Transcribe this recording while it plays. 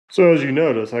So as you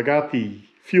notice, I got the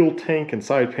fuel tank and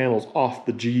side panels off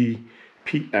the GPX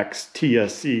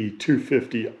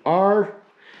TSE250R.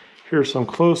 Here's some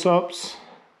close-ups.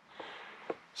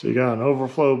 So you got an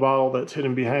overflow bottle that's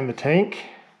hidden behind the tank.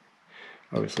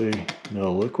 Obviously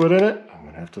no liquid in it. I'm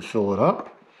gonna have to fill it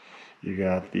up. You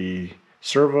got the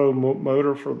servo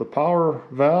motor for the power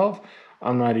valve.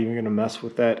 I'm not even gonna mess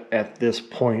with that at this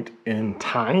point in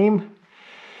time.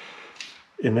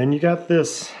 And then you got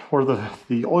this where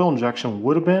the oil injection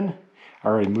would have been. I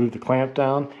already moved the clamp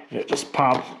down and it just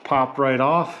popped right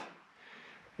off.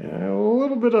 And a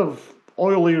little bit of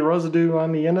oily residue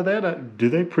on the end of that. Do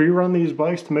they pre-run these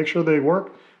bikes to make sure they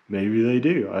work? Maybe they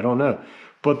do, I don't know.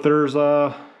 But there's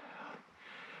a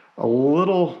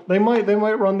little, they might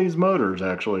run these motors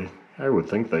actually. I would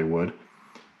think they would.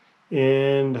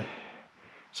 And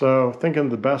so thinking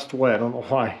the best way, I don't know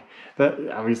why.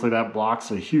 That obviously that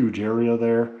blocks a huge area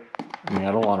there. I mean,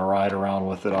 I don't want to ride around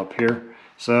with it up here.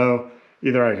 So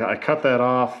either I cut that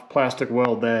off, plastic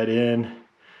weld that in,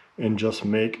 and just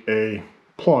make a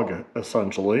plug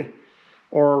essentially.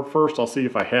 Or first I'll see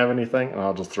if I have anything and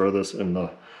I'll just throw this in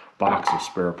the box of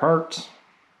spare parts.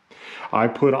 I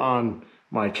put on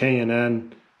my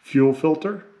K&N fuel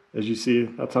filter. As you see,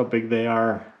 that's how big they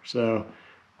are. So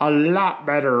a lot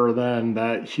better than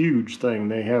that huge thing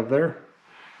they have there.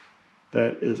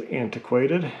 That is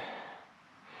antiquated.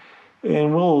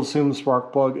 And we'll assume the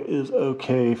spark plug is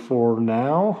okay for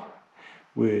now,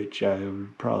 which I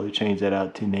would probably change that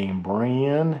out to name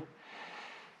brand.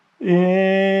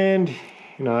 And,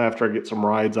 you know, after I get some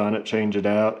rides on it, change it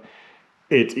out.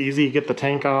 It's easy to get the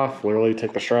tank off, literally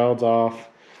take the shrouds off.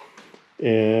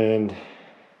 And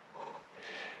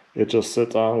it just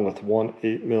sits on with one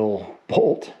 8mm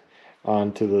bolt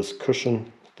onto this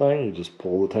cushion thing. You just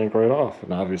pull the tank right off,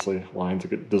 and obviously lines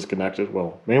get disconnected.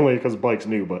 Well, mainly because the bike's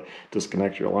new, but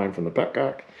disconnect your line from the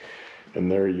petcock. And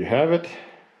there you have it.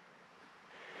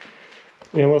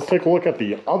 And let's take a look at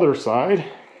the other side,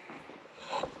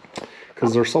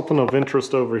 because there's something of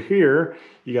interest over here.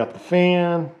 You got the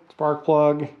fan, spark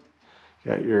plug, you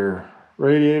got your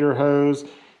radiator hose,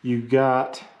 you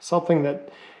got something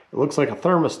that it looks like a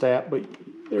thermostat, but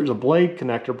there's a blade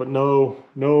connector, but no,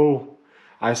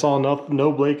 I saw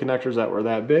no blade connectors that were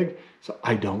that big, so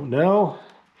I don't know.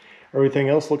 Everything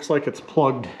else looks like it's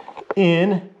plugged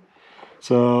in.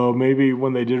 So maybe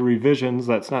when they did revisions,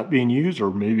 that's not being used, or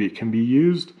maybe it can be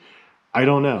used. I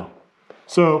don't know.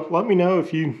 So let me know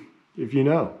if you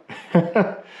know.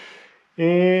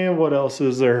 And what else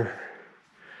is there?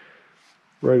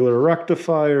 Regular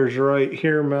rectifiers right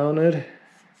here mounted,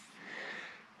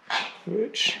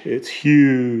 which it's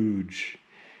huge.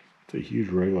 It's a huge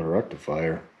regular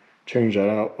rectifier. Change that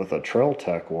out with a Trail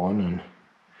Tech one and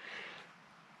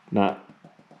not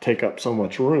take up so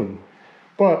much room.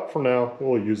 But for now,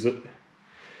 we'll use it.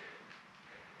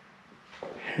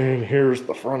 And here's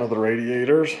the front of the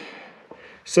radiators.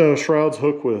 So shrouds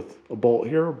hook with a bolt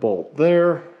here, a bolt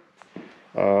there.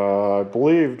 I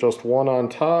believe just one on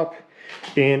top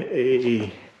and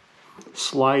a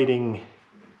sliding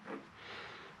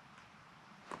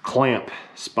clamp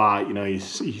spot. You know, you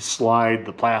slide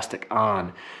the plastic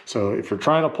on. So if you're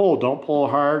trying to pull, don't pull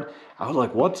hard. I was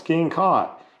like, what's getting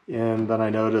caught? And then I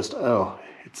noticed, oh,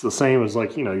 it's the same as,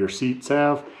 like, you know, your seats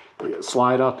have. They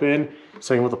slide up in.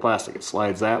 Same with the plastic. It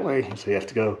slides that way. So you have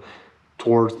to go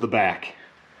towards the back.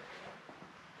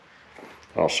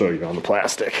 I'll show you on the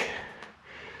plastic.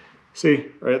 See,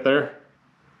 right there?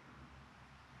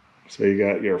 So you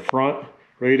got your front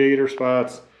radiator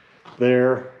spots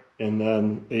there, and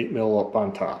then 8mm up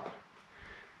on top.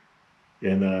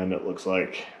 And then it looks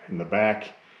like in the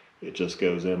back, it just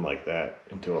goes in like that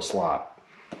into a slot.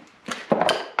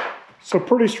 So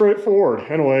pretty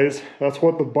straightforward. Anyways, that's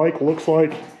what the bike looks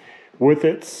like with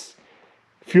its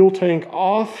fuel tank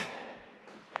off.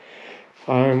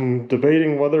 I'm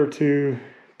debating whether to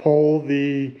pull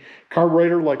the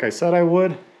carburetor like I said I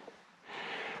would.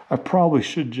 I probably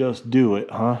should just do it,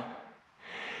 huh?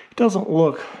 It doesn't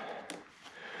look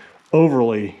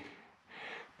overly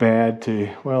bad to,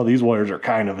 well, these wires are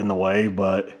kind of in the way,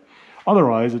 but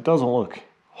otherwise it doesn't look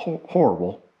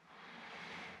horrible.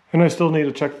 And I still need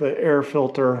to check the air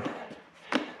filter,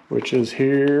 which is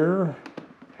here,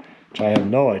 which I have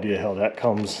no idea how that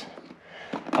comes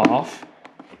off.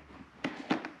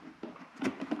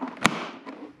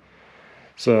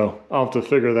 So I'll have to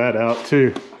figure that out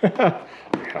too.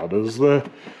 How does the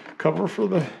cover for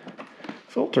the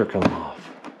filter come off?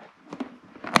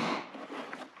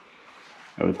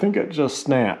 I would think it just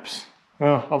snaps.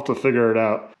 Well, I'll have to figure it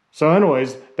out. So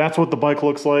anyways, that's what the bike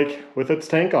looks like with its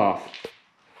tank off.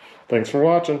 Thanks for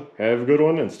watching. Have a good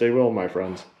one and stay well, my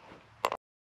friends.